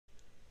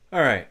All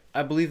right,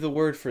 I believe the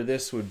word for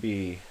this would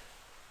be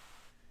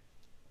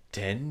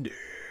tender.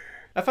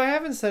 If I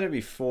haven't said it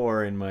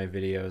before in my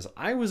videos,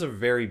 I was a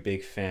very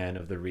big fan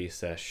of the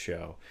Recess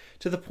show,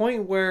 to the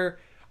point where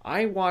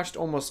I watched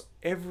almost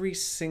every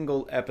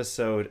single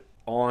episode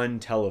on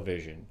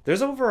television.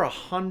 There's over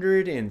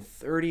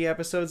 130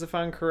 episodes if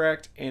I'm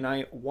correct, and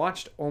I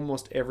watched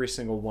almost every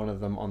single one of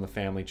them on the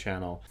Family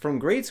Channel. From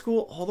grade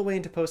school all the way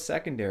into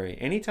post-secondary.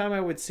 Anytime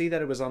I would see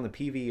that it was on the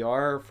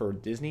PVR for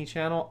Disney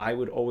Channel, I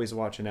would always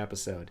watch an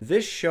episode.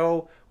 This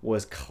show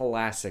was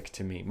classic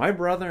to me. My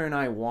brother and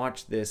I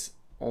watched this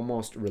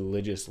almost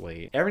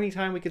religiously. Every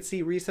time we could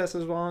see Recess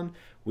was on,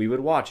 we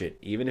would watch it.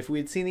 Even if we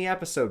had seen the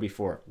episode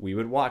before, we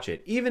would watch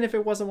it. Even if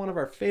it wasn't one of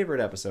our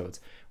favorite episodes,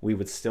 we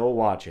would still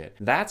watch it.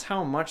 That's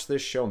how much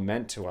this show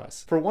meant to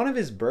us. For one of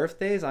his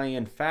birthdays, I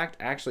in fact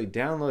actually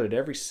downloaded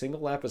every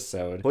single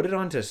episode, put it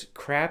onto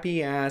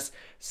crappy ass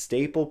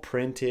staple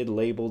printed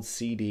labeled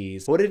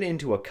CDs, put it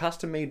into a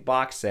custom made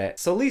box set.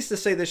 So least to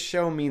say this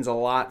show means a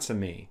lot to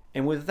me.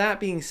 And with that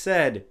being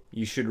said,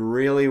 you should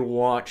really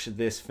watch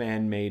this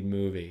fan-made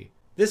movie.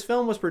 This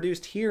film was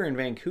produced here in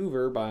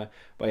Vancouver by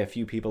a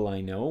few people I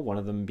know, one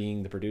of them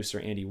being the producer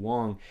Andy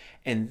Wong,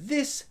 and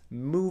this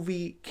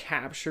movie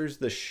captures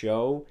the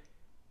show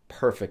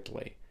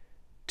perfectly.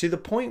 To the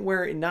point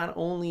where it not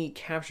only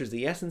captures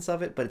the essence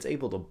of it, but it's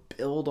able to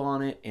build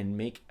on it and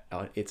make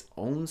its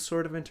own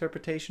sort of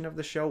interpretation of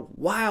the show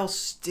while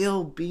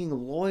still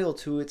being loyal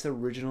to its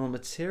original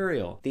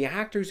material. The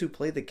actors who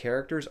play the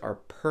characters are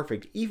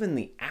perfect, even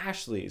the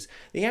Ashleys.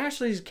 The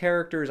Ashleys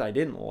characters I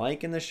didn't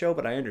like in the show,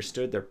 but I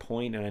understood their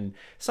point, and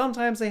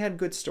sometimes they had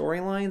good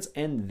storylines,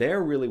 and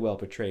they're really well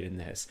portrayed in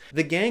this.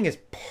 The gang is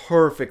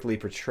perfectly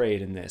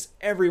portrayed in this.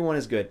 Everyone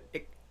is good.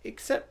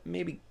 Except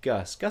maybe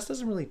Gus. Gus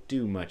doesn't really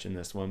do much in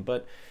this one,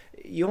 but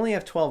you only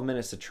have 12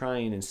 minutes to try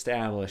and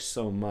establish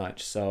so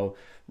much. So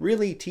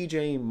really,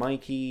 TJ,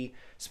 Mikey,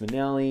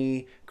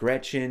 Spinelli,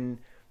 Gretchen,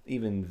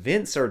 even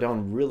Vince are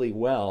done really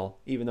well,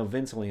 even though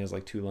Vince only has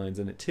like 2 lines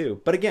in it too.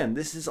 But again,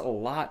 this is a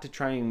lot to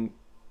try and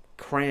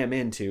cram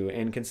into,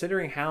 and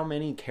considering how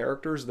many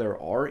characters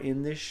there are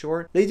in this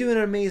short, they do an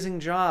amazing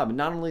job.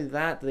 Not only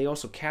that, they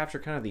also capture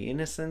kind of the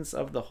innocence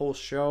of the whole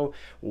show,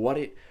 what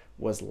it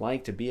was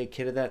like to be a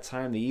kid at that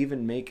time. They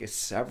even make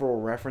several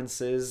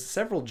references,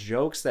 several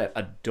jokes that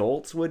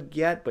adults would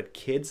get, but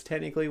kids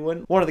technically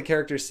wouldn't. One of the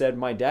characters said,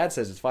 "My dad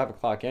says it's 5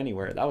 o'clock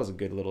anywhere." That was a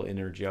good little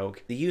inner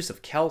joke. The use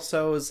of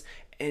Kelsos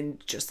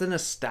and just the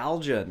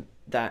nostalgia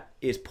that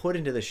is put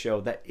into the show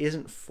that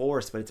isn't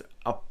forced, but it's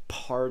a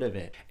part of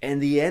it.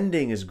 And the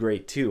ending is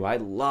great too. I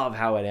love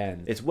how it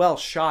ends. It's well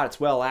shot, it's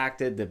well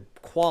acted. The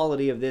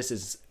quality of this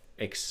is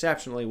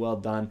exceptionally well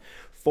done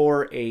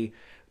for a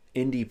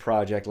indie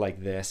project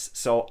like this.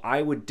 So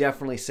I would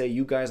definitely say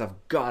you guys have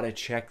got to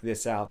check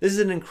this out. This is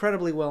an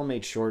incredibly well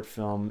made short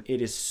film.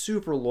 It is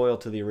super loyal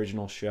to the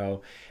original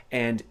show,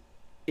 and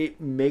it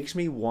makes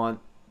me want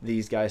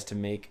these guys to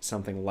make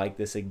something like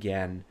this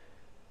again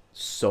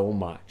so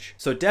much.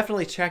 So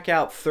definitely check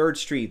out 3rd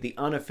Street, the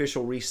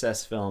unofficial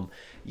Recess film.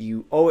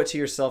 You owe it to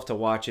yourself to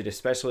watch it,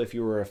 especially if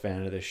you were a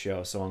fan of this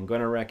show, so I'm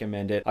going to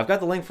recommend it. I've got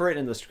the link for it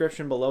in the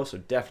description below, so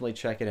definitely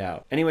check it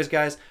out. Anyways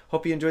guys,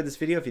 hope you enjoyed this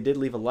video. If you did,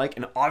 leave a like,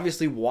 and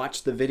obviously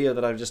watch the video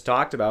that I've just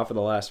talked about for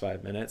the last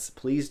 5 minutes.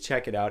 Please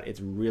check it out.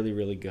 It's really,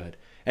 really good.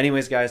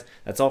 Anyways guys,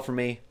 that's all for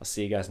me. I'll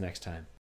see you guys next time.